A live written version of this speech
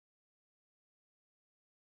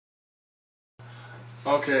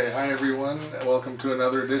Okay, hi everyone. Welcome to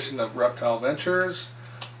another edition of Reptile Ventures.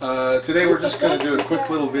 Today we're just going to do a quick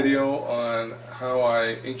little video on how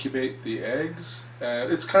I incubate the eggs.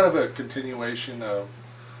 It's kind of a continuation of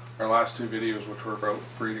our last two videos, which were about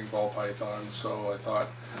breeding ball pythons, so I thought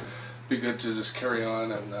it'd be good to just carry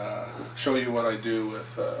on and show you what I do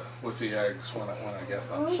with the eggs when I get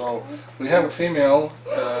them. So we have a female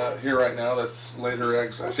here right now that's laid her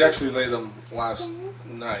eggs. She actually laid them last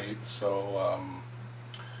night, so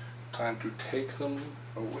time to take them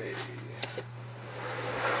away.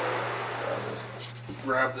 So I'll just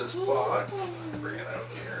grab this box and bring it out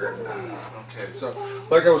here. Okay, so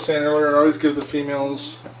like I was saying earlier, I always give the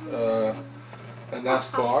females a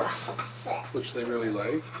nest box, which they really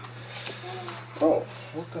like. Oh,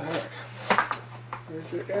 what the heck? There's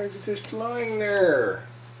your egg just lying there.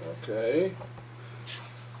 Okay.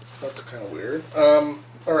 That's kind of weird.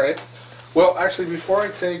 Alright. Well, actually, before I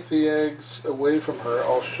take the eggs away from her,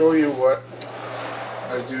 I'll show you what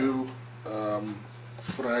I do,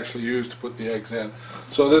 what I actually use to put the eggs in.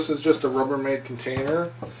 So this is just a Rubbermaid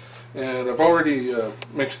container, and I've already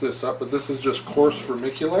mixed this up, but this is just coarse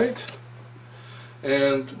vermiculite,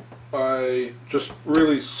 and I just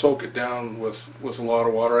really soak it down with a lot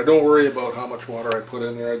of water. I don't worry about how much water I put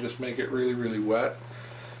in there, I just make it really, really wet.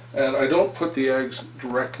 And I don't put the eggs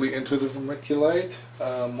directly into the vermiculite.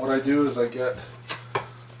 What I do is I get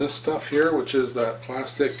this stuff here, which is that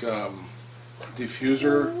plastic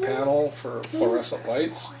diffuser panel for fluorescent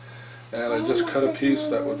lights, and I just cut a piece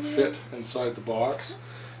that would fit inside the box,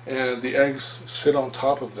 and the eggs sit on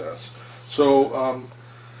top of this. So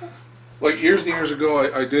like years and years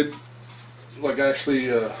ago, I did like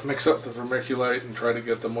actually mix up the vermiculite and try to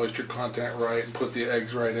get the moisture content right and put the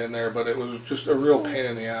eggs right in there, but it was just a real pain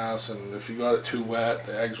in the ass, and if you got it too wet,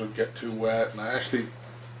 the eggs would get too wet, and I actually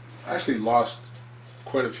lost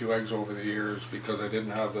quite a few eggs over the years because I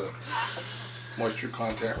didn't have the moisture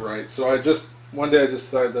content right. So one day I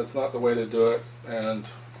just decided that's not the way to do it, and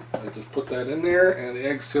I just put that in there, and the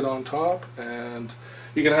eggs sit on top, and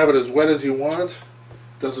you can have it as wet as you want.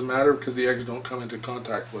 Doesn't matter because the eggs don't come into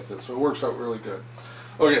contact with it, so it works out really good.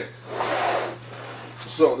 Okay,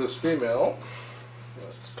 so this female,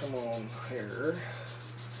 let's come on here.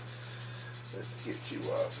 Let's get you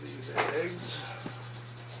off these eggs.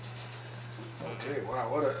 Okay, wow,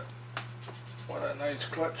 what a nice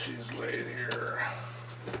clutch she's laid here.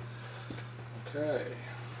 Okay.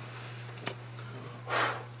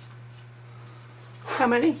 How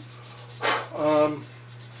many?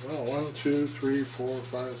 Well, 1, 2, 3, 4,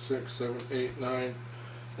 5, 6, 7, 8, 9,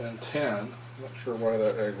 and 10. I'm not sure why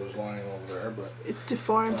that egg was lying over there, but it's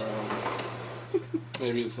deformed.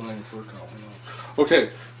 Maybe it's lying for a couple. Okay.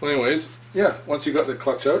 Well, anyways, yeah. Once you got the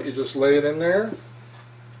clutch out, you just lay it in there.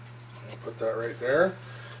 Put that right there,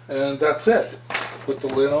 and that's it. Put the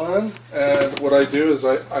lid on, and what I do is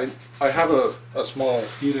I have a small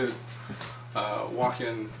heated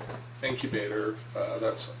walk-in incubator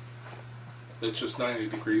it's just 90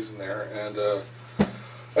 degrees in there, and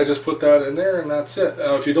I just put that in there, and that's it.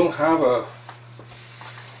 If you don't have a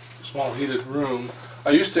small heated room,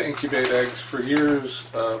 I used to incubate eggs for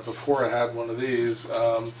years before I had one of these,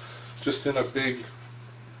 just in a big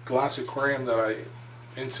glass aquarium that I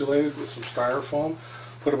insulated with some styrofoam,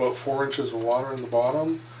 put about 4 inches of water in the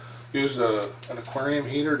bottom, used an aquarium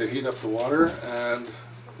heater to heat up the water, and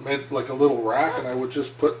made like a little rack, and I would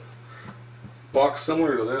just put box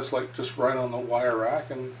similar to this, like just right on the wire rack,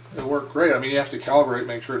 and it worked great. I mean, you have to calibrate,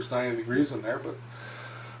 make sure it's 90 degrees in there,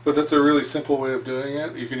 but that's a really simple way of doing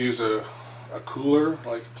it. You can use a cooler,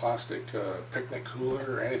 like a plastic picnic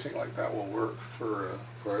cooler, or anything like that will work for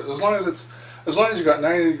as long as you got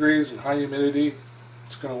 90 degrees and high humidity,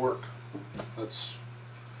 it's going to work. That's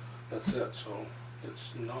it. So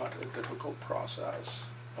it's not a difficult process.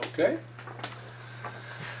 Okay.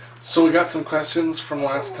 So we got some questions from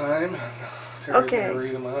last time. Terry's okay. Going to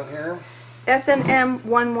read them out here.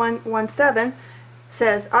 SNM1117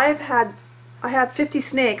 says, I have 50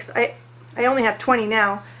 snakes. I only have 20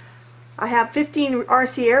 now. I have 15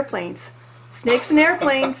 RC airplanes. Snakes and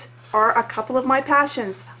airplanes are a couple of my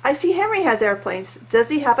passions. I see Henry has airplanes. Does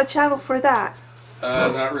he have a channel for that?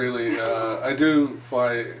 Not really. I do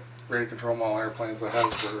fly radio control model airplanes. I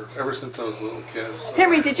have ever since I was a little kid. So.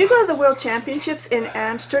 Henry, did you go to the World Championships in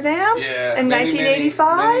Amsterdam? Yeah, in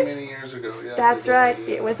 1985? Many years ago. Yes, that's right.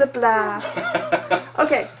 It was a blast.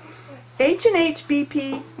 Okay, H&H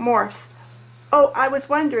BP Morse. Oh, I was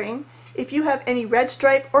wondering if you have any red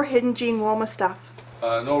stripe or hidden gene Wolma stuff.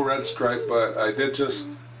 No red stripe, but I did just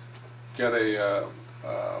get a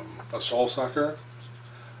soul sucker,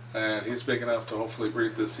 and he's big enough to hopefully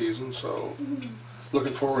breed this season. So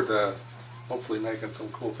looking forward to hopefully making some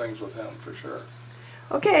cool things with him for sure.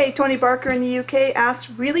 Okay, Tony Barker in the UK asks,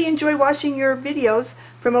 really enjoy watching your videos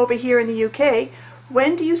from over here in the UK.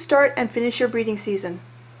 When do you start and finish your breeding season?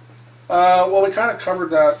 Well, we kind of covered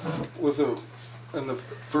that with in the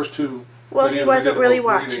first two. Well, he wasn't really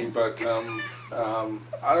watching. But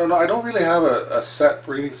I don't know. I don't really have a set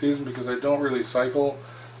breeding season because I don't really cycle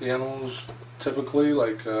the animals typically.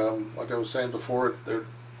 Like I was saying before, they're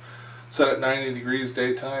set at 90 degrees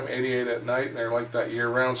daytime, 88 at night, and they're like that year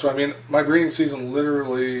round. So I mean, my breeding season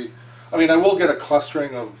literally, I mean, I will get a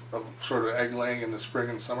clustering of sort of egg laying in the spring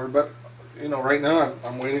and summer, but you know, right now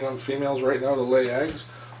I'm waiting on females right now to lay eggs.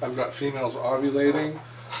 I've got females ovulating.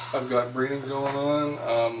 I've got breeding going on.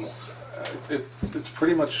 It's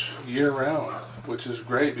pretty much year round, which is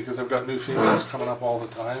great because I've got new females coming up all the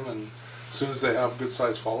time, and as soon as they have good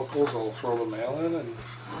sized follicles, I'll throw the male in, and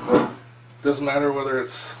doesn't matter whether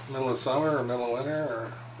it's middle of summer or middle of winter,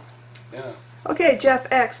 or yeah. Okay, Jeff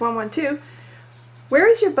X112, where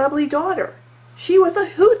is your bubbly daughter? She was a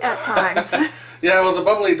hoot at times. Yeah, well, the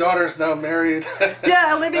bubbly daughter's now married.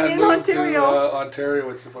 Yeah, living in Ontario. Ontario,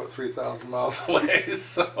 it's about 3,000 miles away,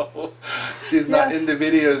 so she's not in the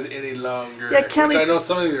videos any longer. Yeah, Kelly, which I know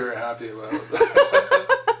some of you are happy about.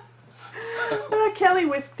 Kelly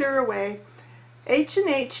whisked her away.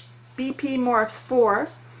 H&H BP Morphs 4.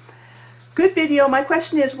 Good video. My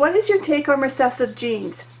question is, what is your take on recessive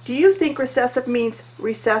genes? Do you think recessive means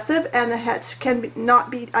recessive and the hets can not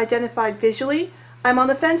be identified visually? I'm on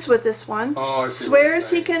the fence with this one. Oh, I see.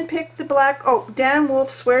 Swears he can pick the black. Oh, Dan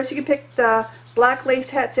Wolf swears he can pick the black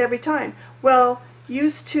lace hets every time. Well,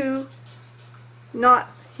 used to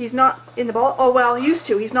not. He's not in the ball. Oh well, used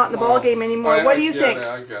to. He's not in the ball game anymore. What do you think?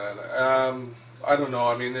 I get it. I don't know.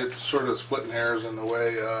 I mean, it's sort of splitting hairs in a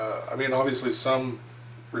way. I mean, obviously some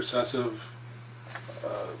recessive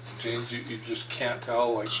genes you just can't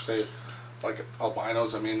tell. Like say, like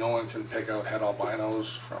albinos. I mean, no one can pick out het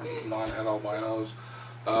albinos from non-het albinos.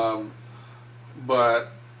 But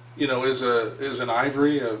you know, is an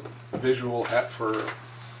ivory a visual het for,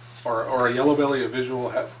 or a yellow belly a visual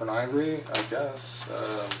het for an ivory? I guess.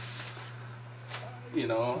 You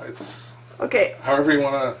know, it's okay. However you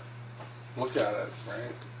want to look at it,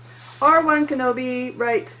 right? R1 Kenobi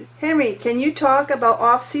writes, Henry, can you talk about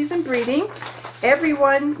off-season breeding?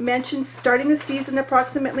 Everyone mentions starting the season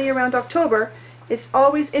approximately around October. It's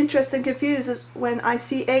always interesting and confuses when I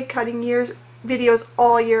see egg cutting videos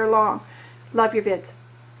all year long. Love your vids.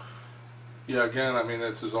 Yeah, again, I mean,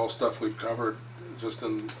 this is all stuff we've covered just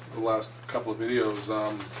in the last couple of videos.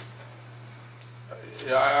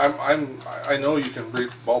 Yeah, I know you can breed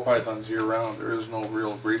ball pythons year round. There is no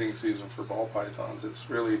real breeding season for ball pythons. It's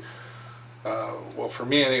really, well, for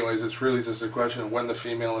me anyways, it's really just a question of when the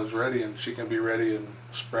female is ready, and she can be ready in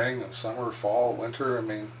spring, summer, fall, winter. I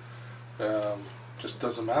mean, just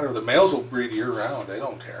doesn't matter. The males will breed year round. They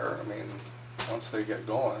don't care. I mean, once they get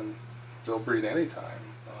going, they'll breed anytime.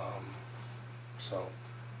 So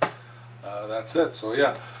that's it. So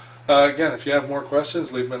yeah. Again, if you have more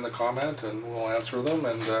questions, leave them in the comment and we'll answer them.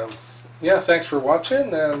 And yeah, thanks for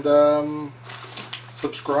watching, and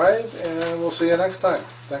subscribe, and we'll see you next time.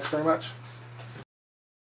 Thanks very much.